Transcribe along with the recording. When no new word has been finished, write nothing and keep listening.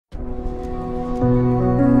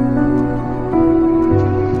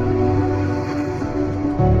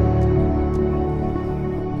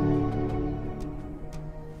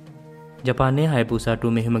ජපානයේ හයබුසා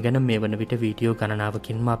 2 මෙහෙම ගැන මේ වන විට වීඩියෝ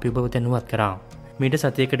ගණනාවකින්ම අපි ඔබව දැනුවත් කරා. මීට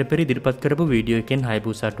සතියකට පෙර ඉදිරිපත් කරපු වීඩියෝ එකෙන්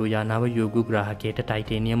හයබුසා 2 යානාව යූගු ග්‍රාහකයට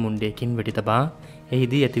ටයිටේනියම් මුණ්ඩයකින් වෙඩි තබා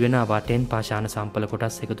එහිදී ඇතිවෙන අවාටයෙන් පාෂාණ සම්පල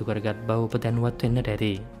කොටස් එකතු කරගත් බව ඔබ දැනුවත් වෙන්නට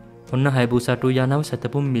ඇති. ඔන්න හයබුසා 2 යානාව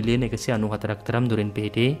සතපුම් මිලියන 194ක් තරම් දුරින්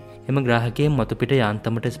පිහිටි එම ග්‍රාහකයේ මතුපිට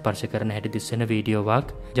යාන්තමට ස්පර්ශ කරන හැටි දිස්වෙන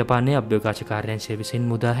වීඩියෝවක් ජපානයේ අභ්‍යවකාශ කාර්යාංශය විසින්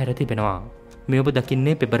මුදා හැර තිබෙනවා. මේ ඔබ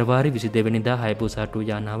දකින්නේ පෙබරවාරි 22 වෙනිදා හයබුසා 2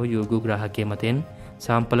 යානාව යූගු ග්‍රාහකයේ මතෙන්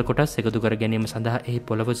සාම්පල කොටස් එකතු කර ගැනීම සඳහා එහි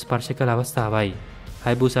පොළව ස්පර්ශ කළ අවස්ථාවයි.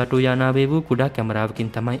 හයබුසා 2 යානාවේ වූ කුඩා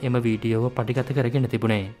කැමරාවකින් තමයි එම වීඩියෝව පටිගත කරගෙන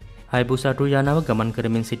තිබුණේ. හයබුසා 2 යානාව ගමන්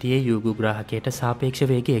කරමින් සිටියේ යූගු ග්‍රාහකයට සාපේක්ෂ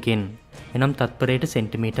වේගයකින්. එනම් තත්පරයට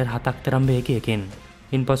සෙන්ටිමීටර් 7ක් තරම් වේගයකින්.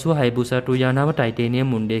 ඉන්පසුව හයබුසා 2 යානාව ටයිටේනියම්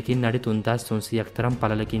මුණ්ඩයකින් අඩි 3300ක් තරම්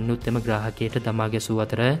පළලකින් යුත් එම ග්‍රාහකයට දමා ගැසූ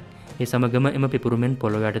අතර ඒ සමගම එම පිපුරුමෙන්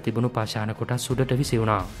පොළොව යට තිබුණු පාෂාණ කොටස් උඩට විසි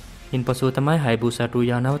වුණා. ඉන්පසුව තමයි හයබුසා 2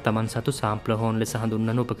 යානාව තමන් සතු සාම්ප්ල හෝන් ලෙස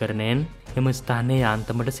හඳුන්වන උපකරණයෙන් එම ස්ථානයේ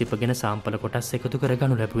යාන්තමට සිපගෙන සාම්පල කොටස් එකතු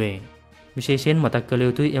කරගනු ලැබුවේ. විශේෂයෙන් මතක් කළ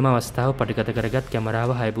යුතුයි එම අවස්ථාව පටිගත කරගත්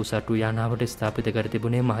කැමරාව හයබුසා 2 යානාවට ස්ථාපිත කර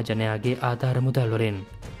තිබුණේ මහජනයාගේ ආධාර මුදල් වලින්.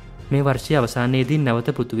 මේ වර්ෂයේ අවසානයේදී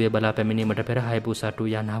නැවත පෘථුවිය බලා පැමිණීමට පෙර හයබුසා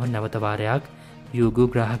 2 යානාව නැවත වාරයක් යූගු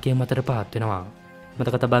ග්‍රාහකයේ මතට පහත් වෙනවා.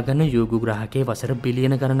 මතක තබා ගන්න යූගු ග්‍රාහකයේ වසර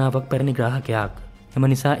බිලියන ගණනාවක් පැරණි ග්‍රාහකයක්. එම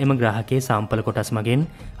නිසා එම ග්‍රාහකයේ සාම්පල කොටස් මගින්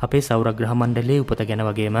අපේ සෞරග්‍රහ මණ්ඩලයේ උපත ගැන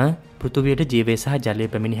වගේම පෘථුවියට ජීවය සහ ජලය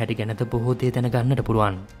පැමිණි හැටි ගැනද බොහෝ දේ දැනගන්නට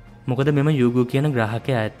පුළුවන්. මොකද මෙම යූගු කියන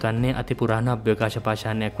ග්‍රාහකයා අයත් වන්නේ අති පුරාණ අභ්‍යවකාශ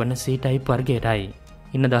පාෂාණයක් වන C-type වර්ගයටයි.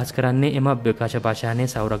 ඉන්න දහස් කරන්නේ එම අභ්‍යවකාශ පාෂාණයේ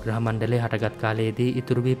සෞරග්‍රහ මණ්ඩලයේ හටගත් කාලයේදී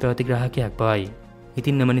ඉතුරු වී පැවති ග්‍රාහකයක් බවයි.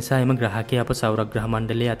 ඉතින් එම නිසා එම ග්‍රාහකයා අප සෞරග්‍රහ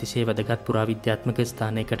මණ්ඩලයේ අතිශය වැදගත් පුරාවිද්‍යාත්මක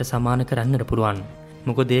ස්ථානයකට සමාන කරන්නට පුළුවන්.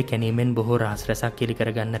 මොකද ඒ කැණීමෙන් බොහෝ රහස් රැසක් එලි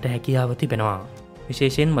කරගන්නට හැකියාව තිබෙනවා.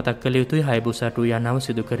 විශේෂයෙන් මතක් කළ යුතුයි හයබුසා 2 යානාව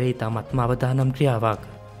සිදු කරේ ඉතාමත්ම අවදානම් ක්‍රියාවක්.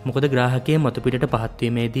 මොකද ග්‍රාහකයේ මතුපිටට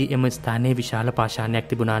පහත්වීමේදී එම ස්ථානයේ විශාල පාෂාණයක්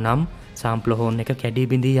තිබුණා නම් සාම්ප්ල හෝන් එක කැඩී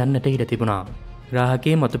බිඳී යන්නට ඉඩ තිබුණා.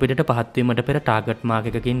 ග්‍රාහකයේ මතුපිටට පහත්වීමට පෙර ටාගට් මාක්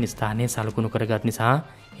එකකින් ස්ථානය සලකුණු කරගත් නිසා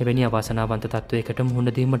එවැනි අවාසනාවන්ත තත්ත්වයකට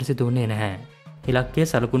මුහුණ දීමට සිදු වුණේ නැහැ. ඉලක්කය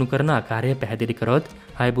සලකුණු කරන ආකාරය පැහැදිලි කරොත්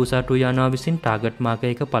හයබුසා 2 යානාව විසින් ටාගට් මාක්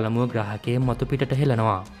එක පළමුව ග්‍රාහකයේ මතුපිටට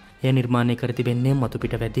හෙළනවා. එය නිර්මාණය කර තිබෙන්නේ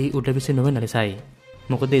මතුපිට වැඩි උඩ විසි නොවන ලෙසයි.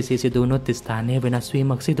 මොකද එසේ සිදු වුණොත් ස්ථානය වෙනස්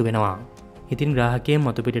වීමක් සිදු වෙනවා. ඉතින් ග්‍රාහකයේ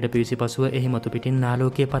මතුපිටට පිවිසි පසුව එහි මතුපිටින්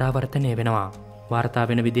ආලෝකයේ පරාවර්තනය වෙනවා. වාර්තා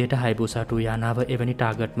වෙන විදිහට හයබුසා 2 යානාව එවැනි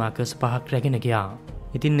ටාගට් මාකර්ස් 5ක් රැගෙන ගියා.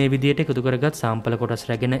 ඉතින් මේ විදිහට එකතු කරගත් සාම්පල කොටස්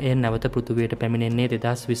රැගෙන එය නැවත පෘථුවියට පැමිණෙන්නේ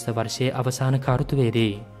 2020 වර්ෂයේ අවසාන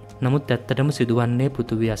කාර්තුවේදී. නමුත් ඇත්තටම සිදුවන්නේ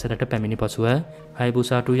පෘථුවිය අසලට පැමිණි පසුව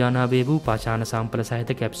හයබුසා 2 යානාවේ වූ පාෂාණ සාම්පල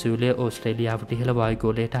සහිත කැප්සියුලය ඕස්ට්‍රේලියාවට ඉහළ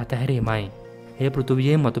වායුගෝලයට අතහැරීමයි. එය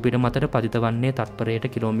පෘථුවියේ මතුපිට මතට පතිත වන්නේ තත්පරයට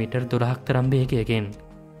කිලෝමීටර් 12ක් තරම් වේගයකින්.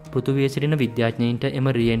 පෘථුවියේ සිටින විද්‍යාඥයින්ට එම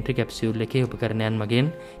රීඑන්ට්‍රි කැප්සියුල් එකේ උපකරණයන්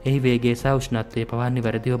මගින් එහි වේගය සහ උෂ්ණත්වය පවා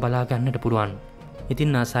නිවැරදිව බලා ගන්නට පුළුවන්.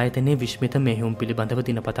 ඉතින් ආසායතනයේ විශ්මිත මෙහෙයුම් පිළිබඳව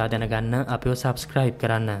දිනපතා දැනගන්න අපිව සබ්ස්ක්‍රයිබ්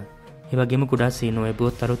කරන්න. ඒ වගේම කුඩා සීනෝ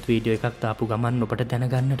එබුවොත් අලුත් වීඩියෝ එකක් දාපු ගමන් ඔබට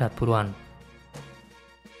දැනගන්නටත් පුළුවන්.